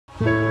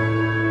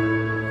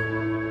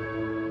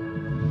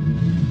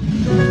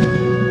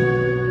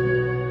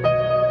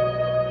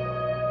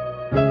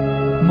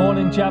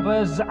Morning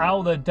Jabbers,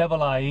 how the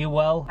devil are you?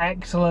 Well,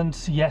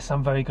 excellent. Yes,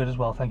 I'm very good as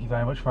well, thank you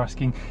very much for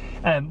asking.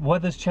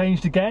 Weather's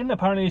changed again.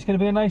 Apparently it's going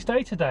to be a nice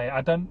day today. I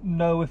don't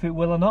know if it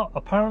will or not.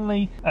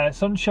 Apparently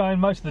sunshine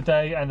most of the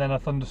day and then a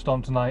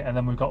thunderstorm tonight, and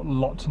then we've got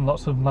lots and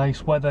lots of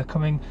nice weather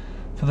coming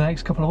for the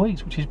next couple of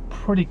weeks, which is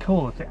pretty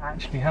cool if it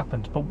actually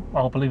happens, but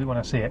I'll believe it when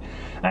I see it.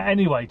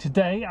 Anyway,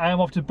 today I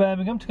am off to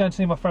Birmingham to go and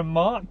see my friend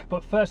Mark,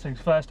 but first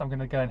things first, I'm going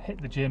to go and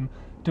hit the gym,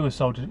 do a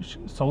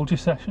soldier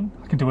session.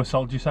 I can do a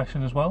soldier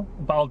session as well,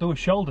 but I'll do a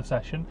shoulder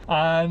session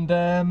and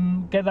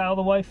get that out of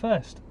the way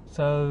first.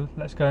 So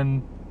let's go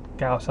and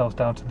get ourselves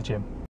down to the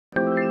gym.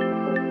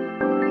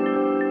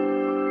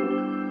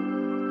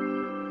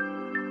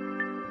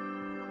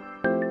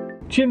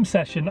 Gym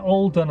session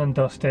all done and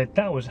dusted.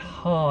 That was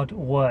hard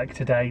work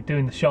today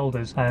doing the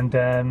shoulders, and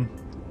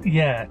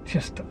yeah,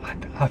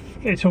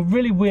 it's a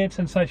really weird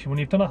sensation when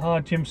you've done a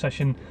hard gym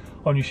session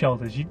on your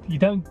shoulders. You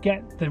don't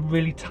get the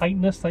really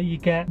tightness that you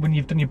get when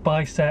you've done your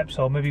biceps,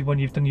 or maybe when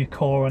you've done your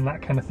core and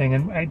that kind of thing,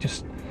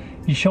 and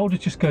your shoulders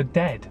just go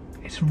dead.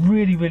 It's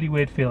really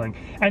weird feeling.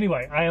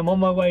 Anyway, I am on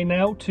my way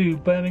now to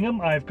Birmingham.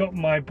 I've got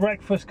my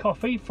breakfast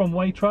coffee from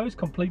Waitrose,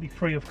 completely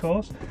free of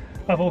course.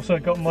 I've also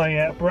got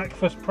my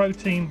breakfast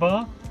protein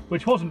bar,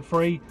 which wasn't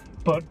free,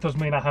 but does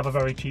mean I have a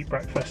very cheap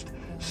breakfast.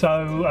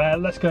 So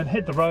let's go and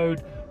hit the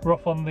road. We're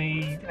off on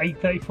the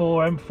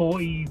 834,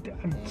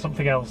 M40 and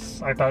something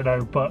else, I don't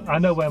know, but I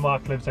know where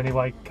Mark lives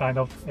anyway, kind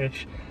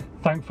of-ish.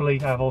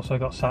 Thankfully, I've also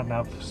got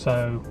sat-nav,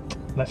 so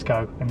let's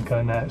go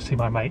and see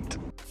my mate.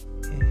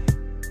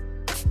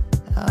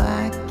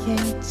 I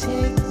can't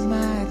take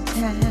my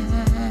time.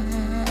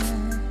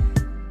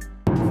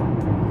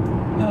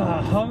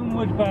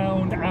 Homeward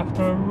bound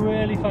after a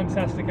really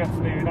fantastic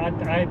afternoon.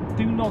 I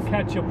do not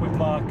catch up with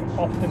Mark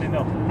often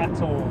enough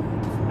at all.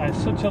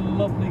 Such a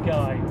lovely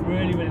guy,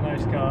 really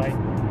nice guy.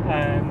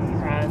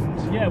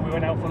 And yeah, we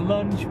went out for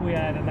lunch, we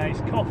had a nice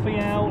coffee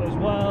out as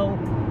well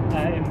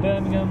in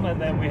Birmingham,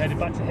 and then we headed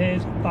back to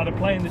his. Had a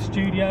play in the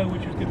studio,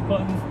 which was good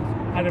fun.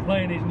 Had a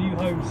play in his new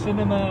home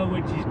cinema,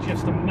 which is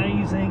just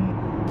amazing.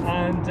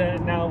 And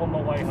now I'm on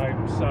my way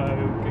home,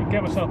 so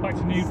get myself back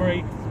to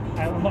Newbury.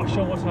 I'm not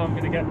sure what time I'm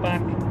going to get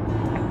back.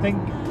 I think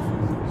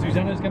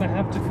Susanna's going to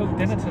have to cook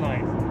dinner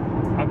tonight.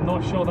 I'm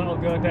not sure that'll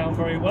go down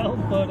very well,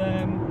 but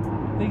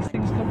these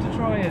things come to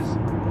tryers.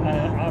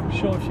 I'm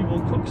sure she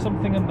will cook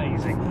something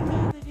amazing.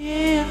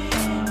 Yeah,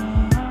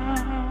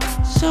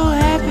 so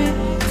happy,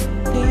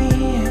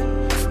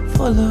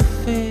 full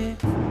of fear.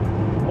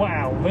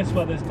 Wow, this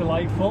weather's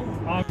delightful.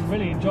 I'm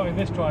really enjoying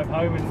this drive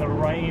home in the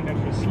rain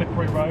and the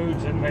slippery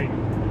roads and the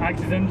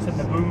accidents and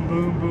the boom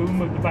boom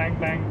boom of the bang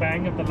bang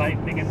bang of the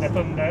lightning and the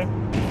thunder.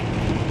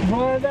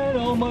 Right then,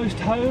 almost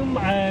home.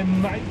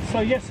 So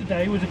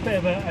yesterday was a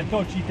bit of a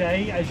dodgy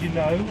day, as you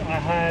know. I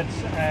had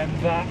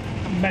that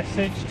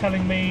message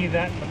telling me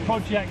that the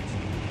project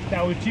that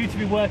I was due to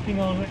be working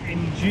on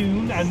in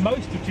June, and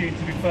most of June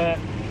to be fair,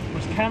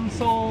 was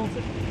cancelled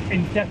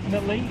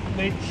indefinitely,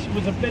 which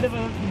was a bit of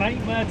a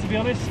nightmare, to be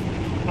honest.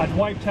 I'd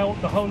wiped out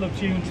the whole of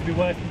June to be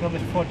working on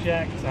this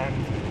project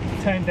and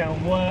turned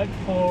down work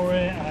for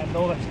it and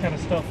all that kind of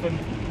stuff, and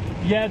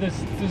yeah,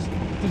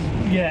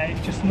 yeah,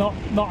 it's just not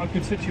a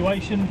good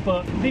situation,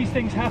 but these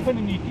things happen,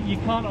 and you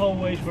can't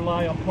always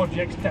rely on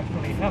projects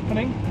definitely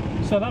happening.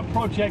 So that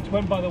project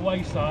went by the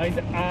wayside,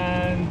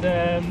 and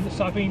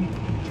so I've been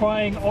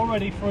trying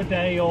already for a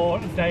day or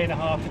a day and a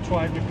half to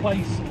try and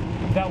replace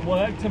that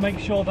work to make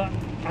sure that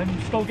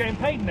I'm still getting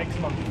paid next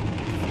month.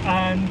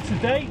 And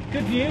today,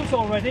 good news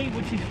already,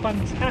 which is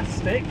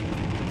fantastic.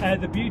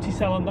 The beauty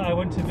salon that I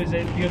went to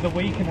visit the other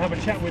week and have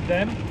a chat with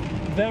them,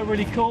 they're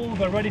really cool.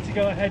 They're ready to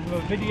go ahead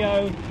with a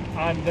video,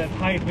 and they've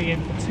hired me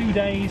in for 2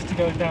 days to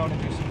go down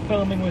and do some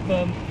filming with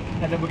them,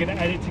 and then we're going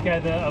to edit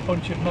together a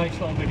bunch of nice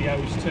little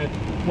videos to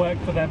work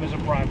for them as a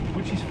brand,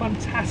 which is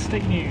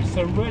fantastic news.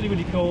 So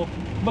really cool.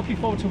 Looking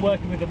forward to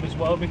working with them as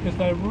well, because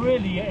they're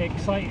really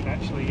exciting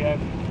actually.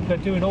 They're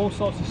doing all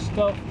sorts of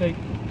stuff. They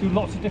do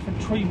lots of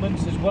different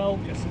treatments as well,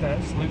 just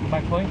salute the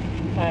magpie.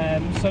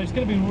 So it's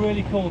going to be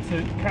really cool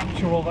to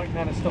capture all that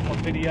kind of stuff on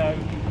video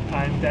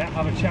and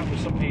have a chat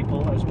with some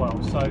people as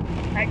well. So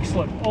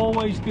excellent,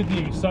 always good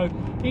news. So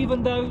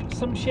even though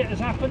some shit has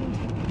happened,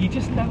 you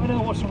just never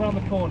know what's around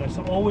the corner,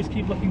 so always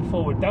keep looking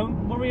forward.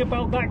 Don't worry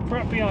about that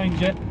crap behind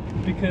you,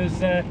 because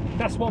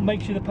that's what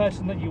makes you the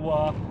person that you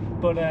are.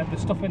 But the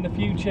stuff in the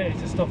future is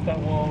the stuff that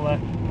will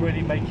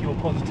really make you a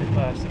positive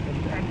person.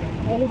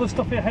 And all the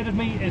stuff ahead of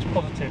me is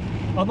positive.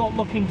 I'm not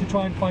looking to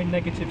try and find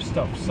negative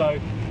stuff. So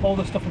all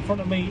the stuff in front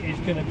of me is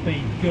going to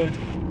be good,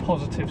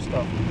 positive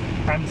stuff.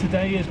 And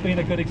today has been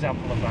a good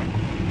example of that.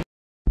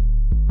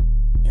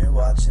 You're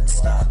watching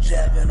Stop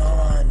Jabbing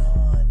On.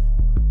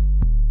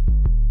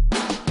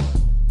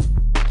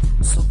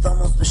 So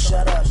thumbs but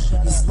shut up.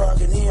 He's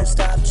slugging here,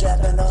 stop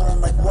jabbing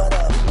on. Like what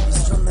up?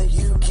 He's from the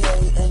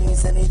UK and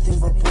he's anything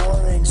but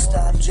boring.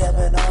 Stop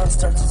jabbing on,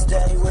 starts his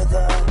day with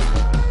a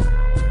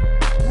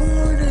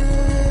morning.